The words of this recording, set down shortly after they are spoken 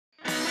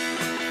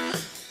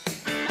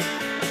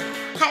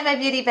Hi, my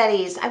beauty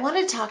buddies. I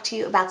wanted to talk to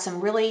you about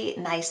some really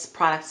nice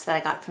products that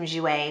I got from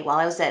Jouer while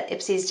I was at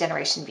IPSY's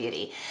Generation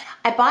Beauty.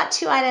 I bought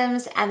 2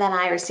 items and then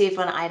I received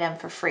 1 item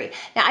for free.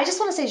 Now, I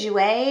just want to say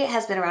Jouer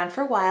has been around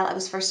for a while. I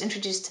was first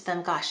introduced to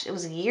them, gosh, it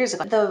was years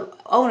ago. The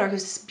owner,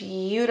 who's this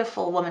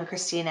beautiful woman,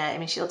 Christina, I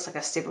mean, she looks like a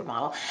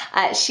supermodel.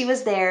 She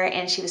was there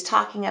and she was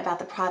talking about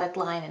the product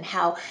line and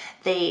how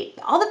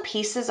all the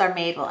pieces are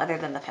made, well, other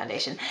than the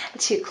foundation,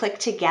 to click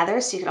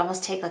together. So you could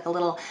almost take like a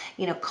little,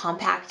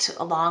 compact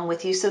along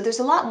with you. So there's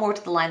a lot more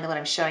to the line than what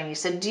I'm showing you.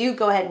 So do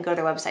go ahead and go to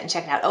their website and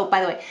check it out. Oh, by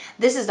the way,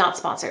 this is not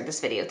sponsored, this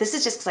video. This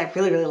is just because I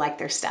really, really like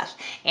their stuff.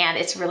 And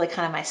it's really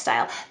kind of my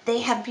style. They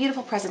have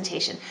beautiful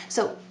presentation.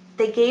 So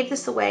they gave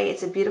this away.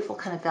 It's a beautiful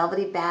kind of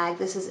velvety bag.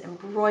 This is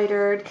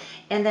embroidered.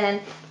 And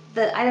then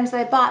the items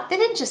that I bought, they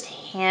didn't just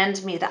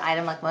hand me the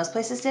item like most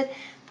places did.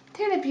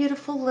 They're in a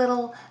beautiful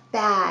little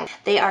bag.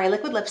 They are a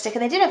liquid lipstick,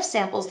 and they did have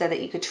samples there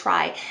that you could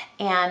try.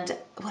 And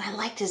what I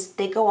liked is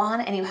they go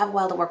on and you have a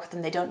while to work with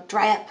them. They don't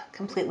dry up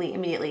completely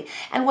immediately.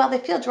 And while they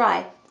feel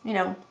dry,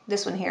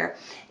 this one here,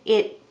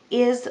 it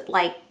is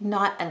like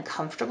not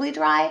uncomfortably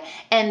dry.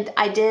 And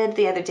I did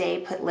the other day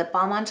put lip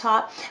balm on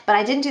top, but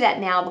I didn't do that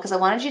now because I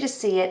wanted you to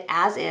see it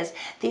as is.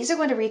 These are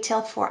going to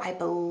retail for, I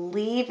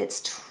believe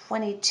it's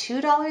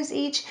 $22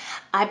 each.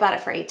 I bought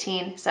it for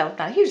 $18, so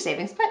not a huge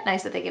savings, but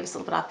nice that they gave us a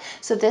little bit off.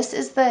 So this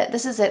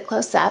is it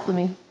close up. Let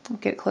me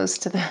get close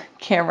to the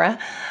camera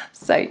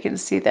so you can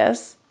see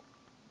this.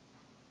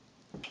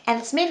 And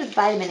it's made with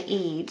vitamin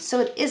E,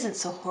 so it isn't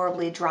so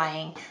horribly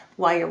drying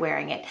while you're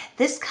wearing it.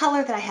 This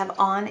color that I have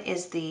on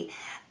is the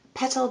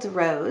Petal de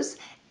Rose,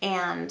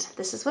 and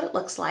this is what it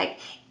looks like.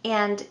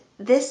 And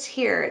this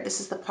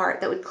is the part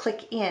that would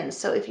click in.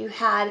 So if you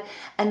had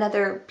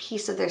another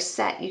piece of their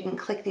set, you can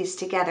click these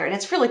together. And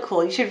it's really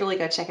cool. You should really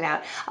go check it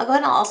out. I'll go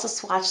ahead and I'll also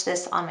swatch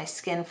this on my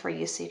skin for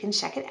you so you can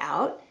check it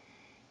out.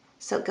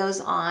 So it goes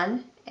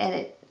on, and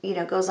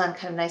it goes on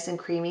kind of nice and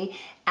creamy.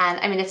 And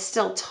I mean, it's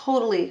still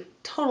totally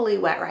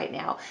wet right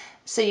now.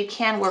 So you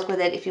can work with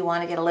it if you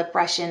want to get a lip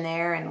brush in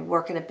there and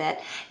work it a bit.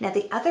 Now,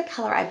 the other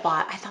color I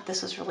bought, I thought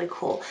this was really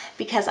cool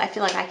because I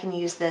feel like I can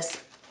use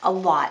this a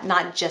lot,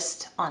 not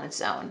just on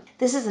its own.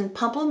 This is in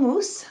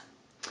Pamplemousse,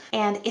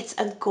 and it's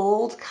a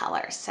gold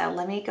color. So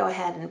let me go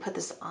ahead and put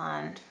this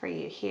on for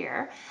you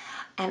here.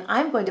 And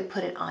I'm going to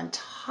put it on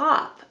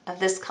top of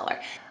this color.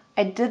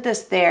 I did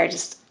this there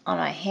just on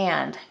my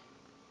hand.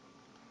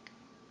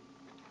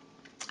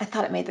 I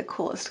thought it made the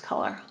coolest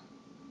color.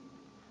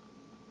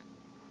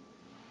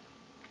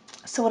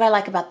 So what I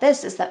like about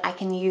this is that I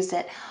can use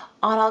it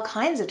on all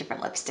kinds of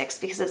different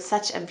lipsticks because it's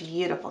such a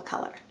beautiful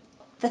color.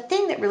 The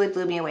thing that really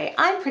blew me away,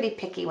 I'm pretty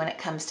picky when it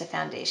comes to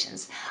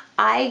foundations.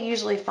 I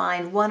usually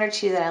find 1 or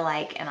 2 that I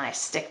like and I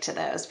stick to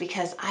those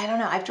because I don't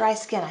know, I have dry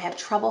skin. I have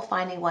trouble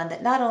finding one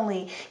that not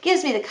only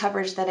gives me the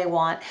coverage that I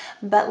want,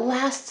 but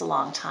lasts a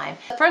long time.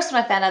 First,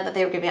 when I found out that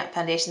they were giving out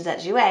foundations at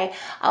Jouer,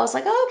 I was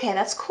like, oh, okay,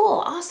 that's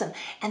cool, awesome.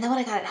 And then when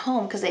I got it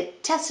home, because they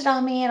tested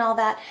on me and all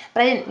that,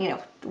 but I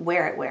didn't,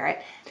 wear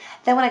it.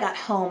 Then when I got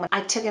home,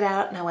 I took it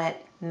out and I went,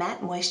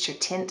 Matte Moisture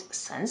Tint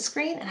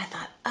Sunscreen? And I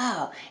thought,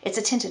 oh, it's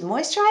a tinted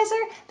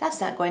moisturizer?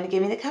 That's not going to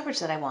give me the coverage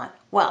that I want.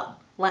 Well,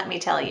 let me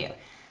tell you,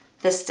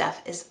 this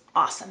stuff is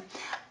awesome.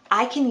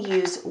 I can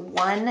use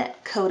 1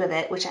 coat of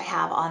it, which I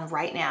have on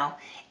right now,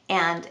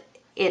 and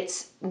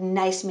it's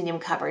nice medium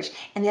coverage.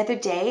 And the other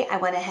day I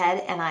went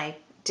ahead and I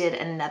did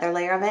another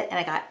layer of it and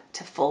I got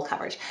to full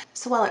coverage.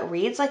 So while it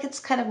reads like it's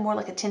kind of more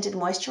like a tinted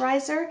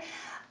moisturizer,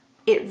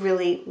 it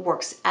really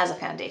works as a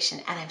foundation,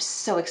 and I'm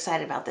so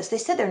excited about this. They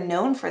said they're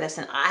known for this,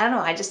 and I don't know,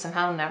 I just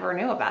somehow never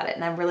knew about it,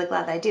 and I'm really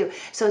glad that I do.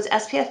 So it's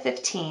SPF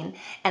 15,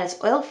 and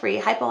it's oil-free,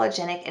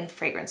 hypoallergenic, and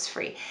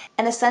fragrance-free.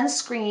 And the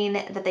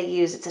sunscreen that they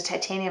use, it's a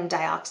titanium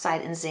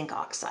dioxide and zinc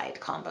oxide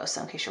combo,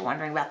 so in case you're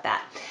wondering about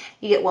that.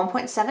 You get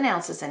 1.7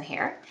 ounces in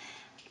here.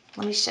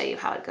 Let me show you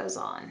how it goes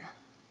on.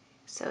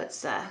 So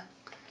it's a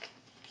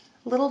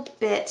little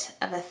bit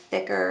of a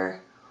thicker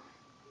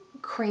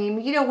cream.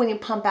 When you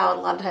pump out,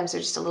 a lot of times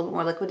they're just a little bit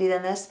more liquidy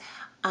than this,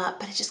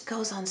 but it just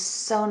goes on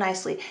so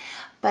nicely.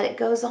 But it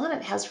goes on,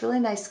 it has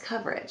really nice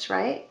coverage,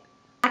 right?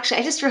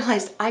 Actually, I just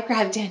realized I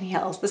grabbed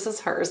Danielle's. This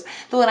is hers.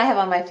 The one I have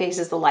on my face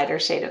is the lighter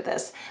shade of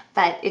this,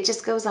 but it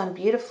just goes on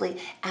beautifully,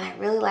 and I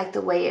really like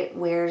the way it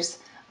wears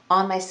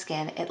on my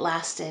skin. It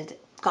lasted,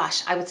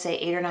 gosh, I would say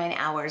 8 or 9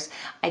 hours.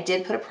 I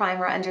did put a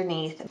primer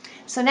underneath.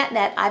 So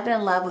net, I've been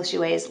in love with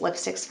Jouer's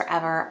lipsticks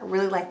forever.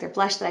 Really like their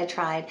blush that I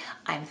tried.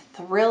 I'm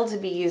thrilled to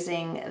be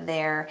using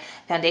their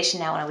foundation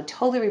now, and I would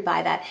totally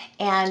rebuy that.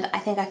 And I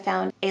think I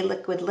found a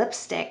liquid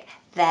lipstick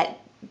that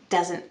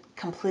doesn't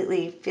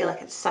completely feel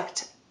like it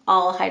sucked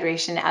all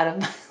hydration out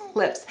of my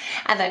lips,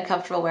 and that I'm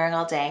comfortable wearing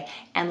all day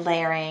and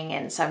layering,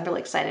 and so I'm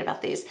really excited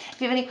about these. If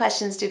you have any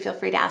questions, do feel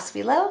free to ask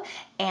below,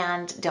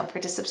 and don't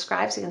forget to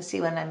subscribe so you can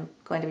see when I'm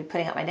going to be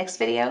putting out my next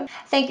video.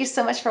 Thank you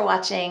so much for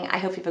watching. I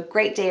hope you have a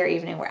great day or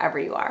evening wherever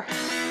you are.